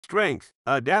Strength,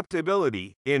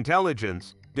 adaptability,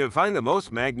 intelligence define the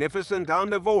most magnificent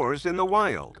omnivores in the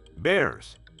wild.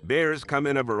 Bears. Bears come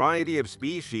in a variety of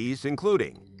species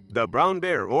including the brown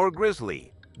bear or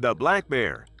grizzly, the black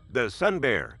bear, the sun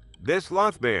bear, the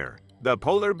sloth bear, the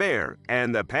polar bear,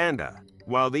 and the panda.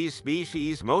 While these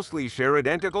species mostly share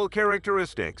identical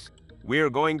characteristics, we're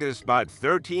going to spot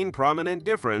 13 prominent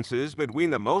differences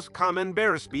between the most common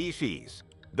bear species.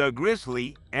 The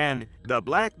grizzly and the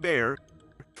black bear.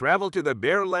 Travel to the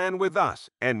bear land with us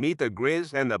and meet the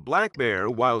Griz and the black bear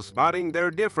while spotting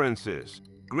their differences.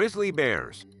 Grizzly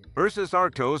bears, Ursus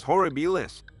arctos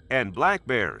horribilis, and black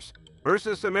bears,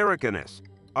 Ursus americanus,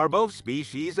 are both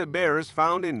species of bears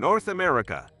found in North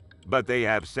America, but they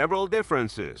have several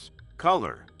differences.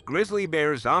 Color. Grizzly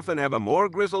bears often have a more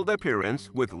grizzled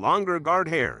appearance with longer guard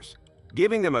hairs,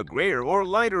 giving them a grayer or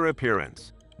lighter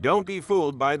appearance. Don't be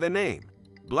fooled by the name.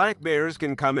 Black bears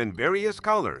can come in various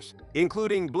colors,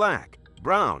 including black,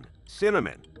 brown,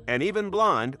 cinnamon, and even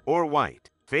blonde or white.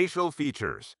 Facial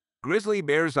features. Grizzly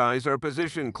bears' eyes are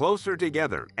positioned closer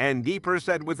together and deeper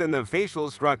set within the facial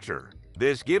structure.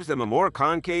 This gives them a more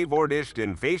concave or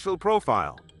dished-in facial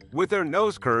profile, with their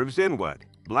nose curves inward.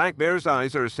 Black bears'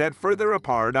 eyes are set further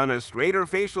apart on a straighter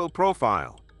facial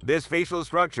profile. This facial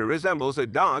structure resembles a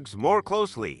dog's more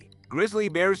closely. Grizzly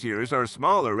bears' ears are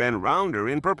smaller and rounder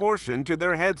in proportion to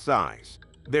their head size.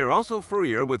 They're also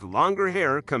furrier with longer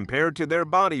hair compared to their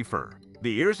body fur.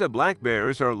 The ears of black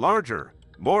bears are larger,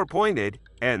 more pointed,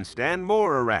 and stand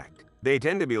more erect. They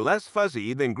tend to be less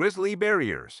fuzzy than grizzly bear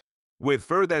ears, with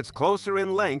fur that's closer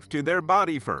in length to their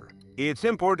body fur. It's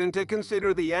important to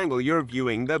consider the angle you're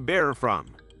viewing the bear from.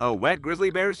 A wet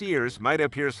grizzly bear's ears might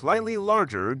appear slightly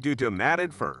larger due to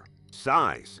matted fur.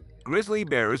 Size. Grizzly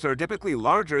bears are typically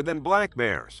larger than black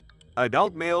bears.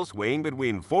 Adult males weighing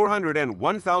between 400 and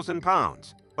 1,000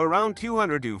 pounds, around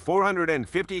 200 to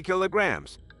 450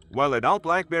 kilograms, while adult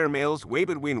black bear males weigh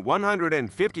between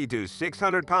 150 to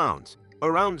 600 pounds,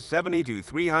 around 70 to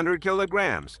 300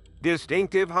 kilograms.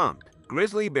 Distinctive hump.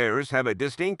 Grizzly bears have a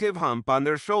distinctive hump on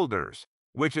their shoulders,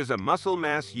 which is a muscle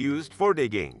mass used for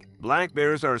digging. Black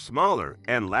bears are smaller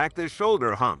and lack the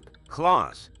shoulder hump.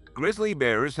 Claws. Grizzly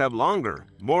bears have longer,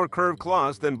 more curved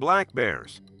claws than black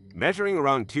bears, measuring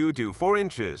around 2 to 4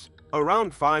 inches,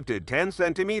 around 5 to 10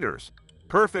 centimeters,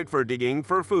 perfect for digging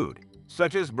for food,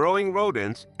 such as burrowing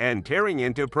rodents and tearing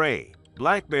into prey.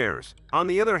 Black bears, on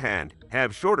the other hand,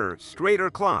 have shorter, straighter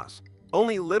claws,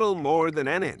 only little more than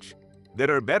an inch, that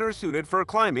are better suited for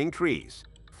climbing trees.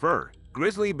 Fur.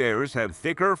 Grizzly bears have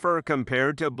thicker fur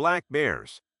compared to black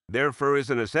bears. Their fur is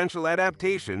an essential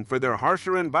adaptation for their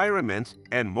harsher environments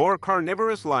and more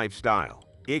carnivorous lifestyle.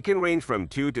 It can range from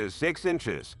 2 to 6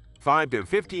 inches, 5 to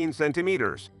 15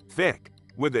 centimeters, thick,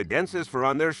 with the densest fur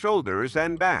on their shoulders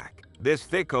and back. This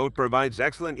thick coat provides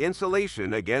excellent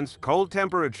insulation against cold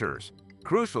temperatures,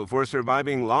 crucial for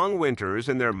surviving long winters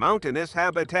in their mountainous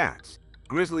habitats.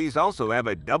 Grizzlies also have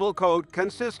a double coat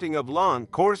consisting of long,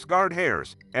 coarse guard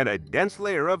hairs and a dense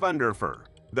layer of underfur.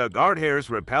 The guard hairs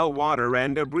repel water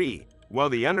and debris, while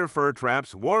the underfur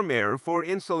traps warm air for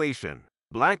insulation.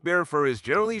 Black bear fur is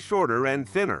generally shorter and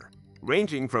thinner,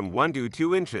 ranging from 1 to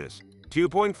 2 inches,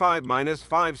 2.5 to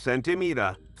 5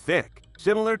 centimeter thick.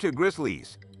 Similar to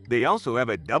grizzlies, they also have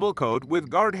a double coat with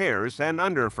guard hairs and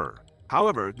underfur.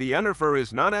 However, the underfur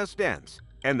is not as dense,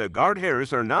 and the guard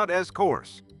hairs are not as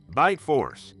coarse. Bite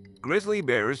force. Grizzly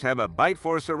bears have a bite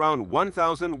force around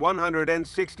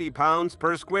 1,160 pounds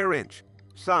per square inch.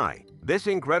 Psi. This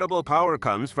incredible power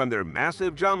comes from their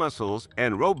massive jaw muscles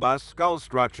and robust skull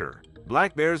structure.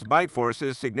 Black bears' bite force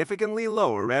is significantly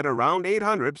lower at around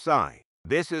 800 psi.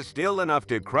 This is still enough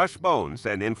to crush bones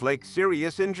and inflict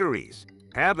serious injuries.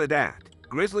 Habitat.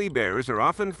 Grizzly bears are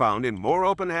often found in more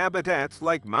open habitats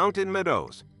like mountain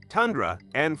meadows, tundra,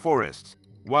 and forests,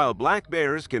 while black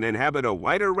bears can inhabit a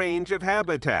wider range of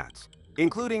habitats,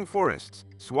 including forests,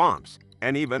 swamps,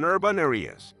 and even urban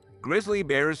areas. Grizzly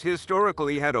bears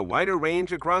historically had a wider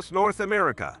range across North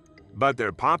America, but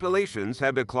their populations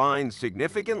have declined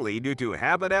significantly due to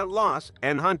habitat loss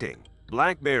and hunting.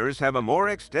 Black bears have a more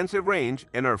extensive range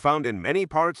and are found in many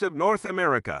parts of North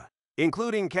America,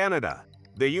 including Canada,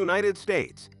 the United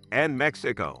States, and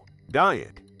Mexico.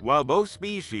 Diet. While both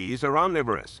species are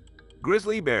omnivorous,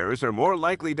 grizzly bears are more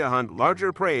likely to hunt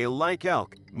larger prey like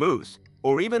elk, moose,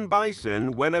 or even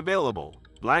bison when available.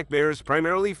 Black bears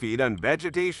primarily feed on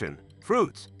vegetation,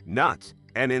 fruits, nuts,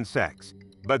 and insects,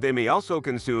 but they may also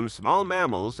consume small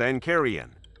mammals and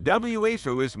carrion.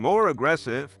 WHO is more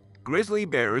aggressive. Grizzly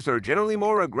bears are generally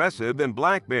more aggressive than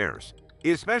black bears,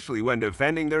 especially when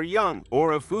defending their young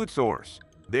or a food source.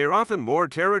 They are often more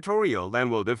territorial and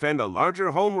will defend a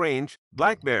larger home range.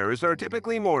 Black bears are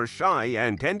typically more shy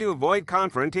and tend to avoid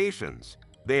confrontations.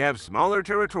 They have smaller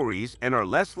territories and are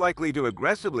less likely to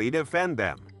aggressively defend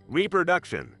them.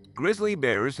 Reproduction. Grizzly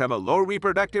bears have a low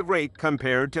reproductive rate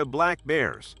compared to black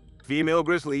bears. Female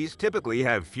grizzlies typically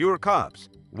have fewer cubs,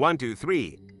 1 to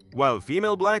 3, while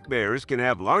female black bears can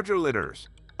have larger litters,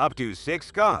 up to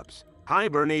 6 cubs.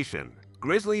 Hibernation.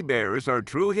 Grizzly bears are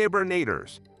true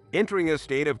hibernators, entering a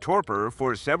state of torpor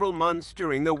for several months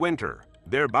during the winter.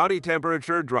 Their body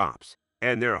temperature drops,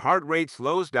 and their heart rate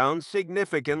slows down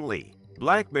significantly.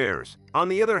 Black bears, on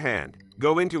the other hand,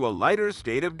 go into a lighter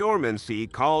state of dormancy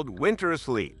called winter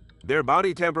sleep. Their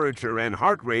body temperature and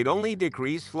heart rate only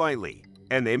decrease slightly,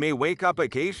 and they may wake up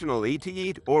occasionally to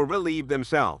eat or relieve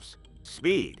themselves.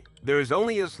 Speed. There is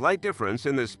only a slight difference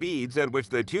in the speeds at which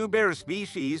the two bear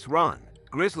species run.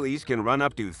 Grizzlies can run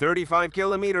up to 35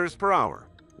 kilometers per hour,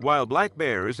 while black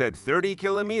bears at 30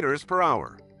 kilometers per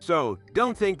hour. So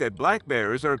don't think that black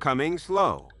bears are coming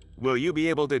slow. Will you be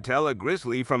able to tell a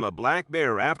grizzly from a black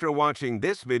bear after watching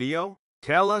this video?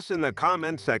 Tell us in the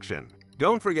comment section.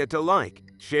 Don't forget to like,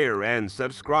 share, and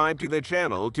subscribe to the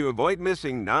channel to avoid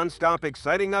missing non-stop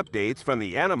exciting updates from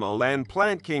the animal and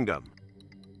plant kingdom.